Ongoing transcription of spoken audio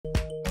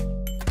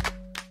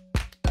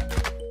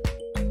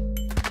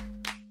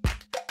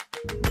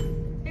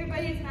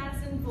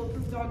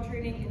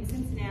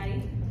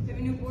Cincinnati. We have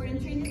a new board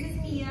and trainer. This is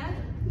Mia.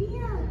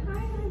 Mia, hi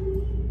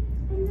honey.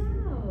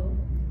 Hello.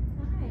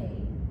 Hi.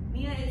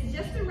 Mia is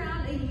just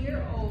around a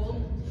year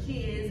old. She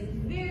is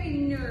very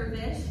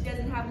nervous. She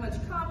doesn't have much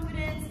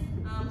confidence.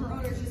 Her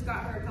owners just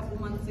got her a couple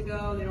months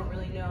ago. They don't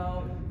really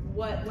know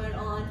what went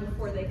on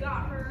before they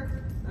got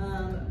her.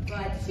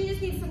 But she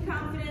just needs some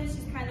confidence.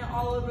 She's kind of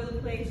all over the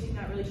place. She's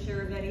not really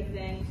sure of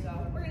anything.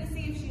 So we're going to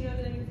see if she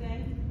knows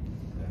anything.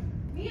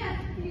 Mia,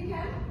 can you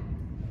come?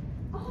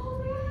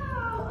 Oh,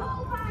 wow.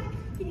 Oh, hi.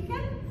 Can you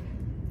come?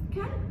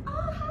 Come? Oh,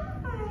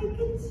 hi.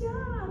 Good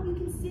job. You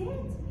can sit.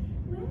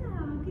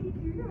 Wow, good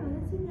girl.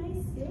 That's a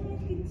nice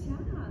sit. Good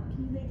job. Can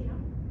you lay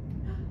down?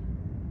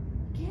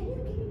 Can you?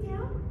 Can you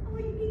down? Oh,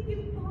 you can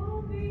give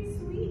paw. Very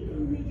sweet. Can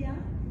you lay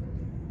down?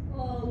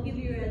 Oh, give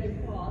your other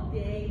paw.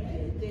 Thank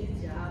you. Good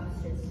job,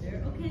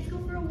 sister. Okay, let's go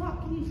for a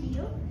walk. Can you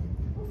heel?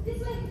 Oh, this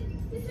way.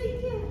 This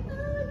way, too.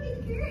 Oh, good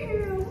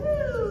girl.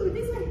 Woo.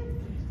 This way.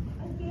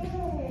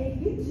 Okay,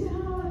 good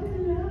job.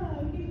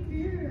 Hello. Good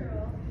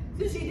girl.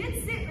 So she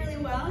did sit really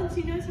well, and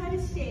she knows how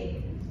to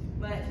shake.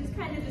 But she's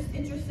kind of just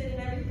interested in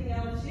everything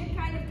else. She did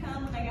kind of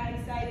come when I got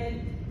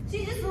excited.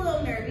 She's just a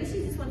little nervy.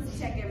 She just wants to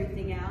check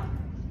everything out.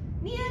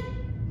 Mia?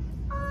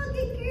 Oh,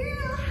 good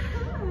girl.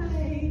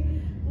 Hi.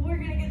 Well, we're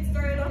going to get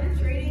started on her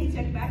training.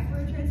 Check back for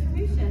her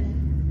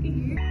transformation.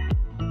 Good girl.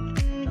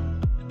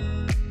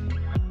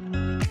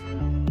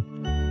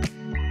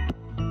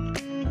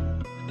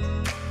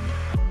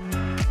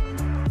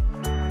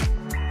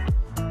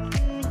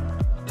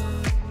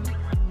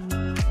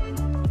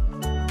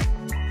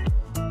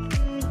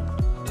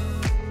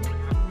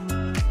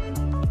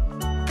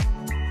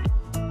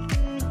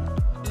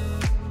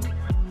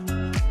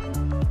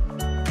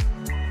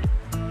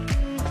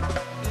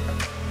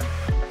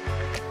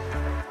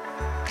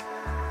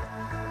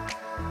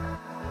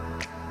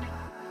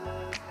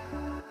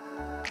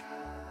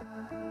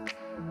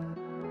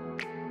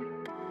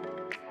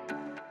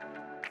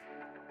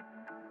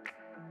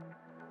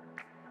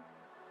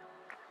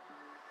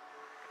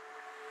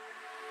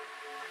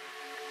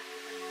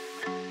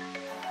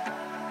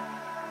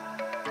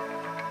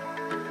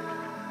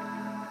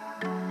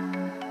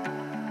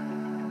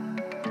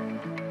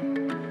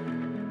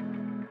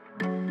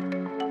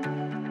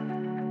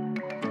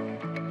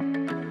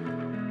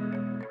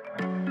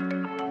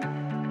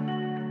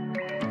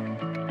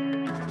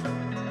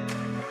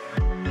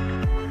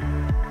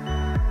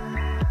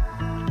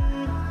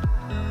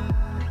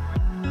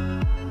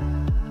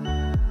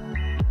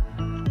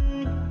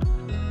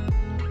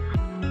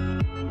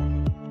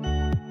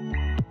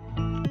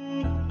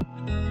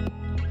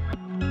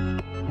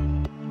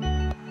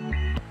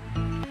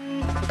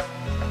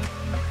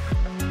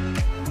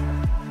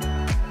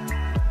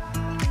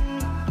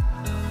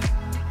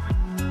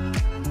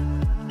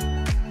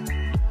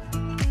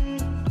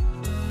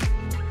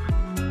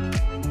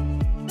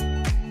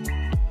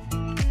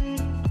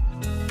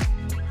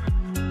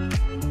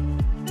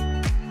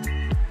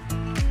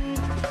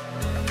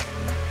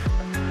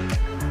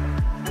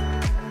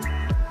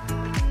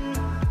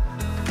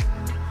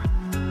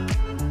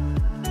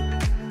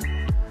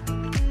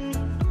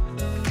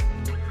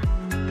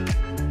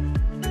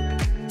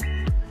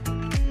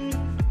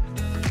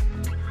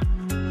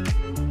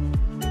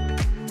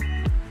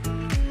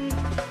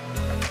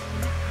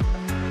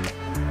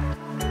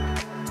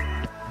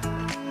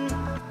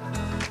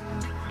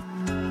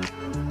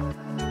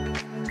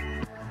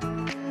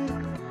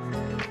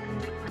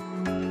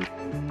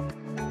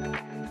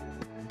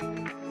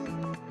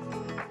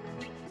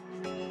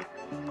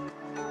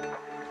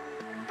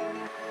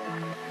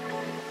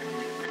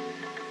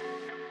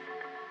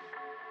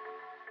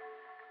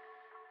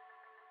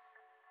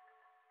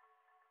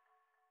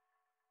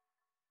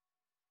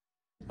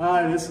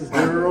 Hi, this is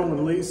Daryl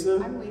and Lisa.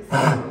 I'm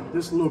Lisa.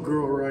 This little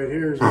girl right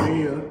here is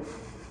Mia.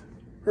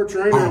 Her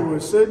trainer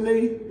was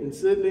Sydney, and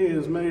Sydney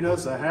has made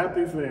us a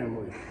happy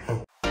family.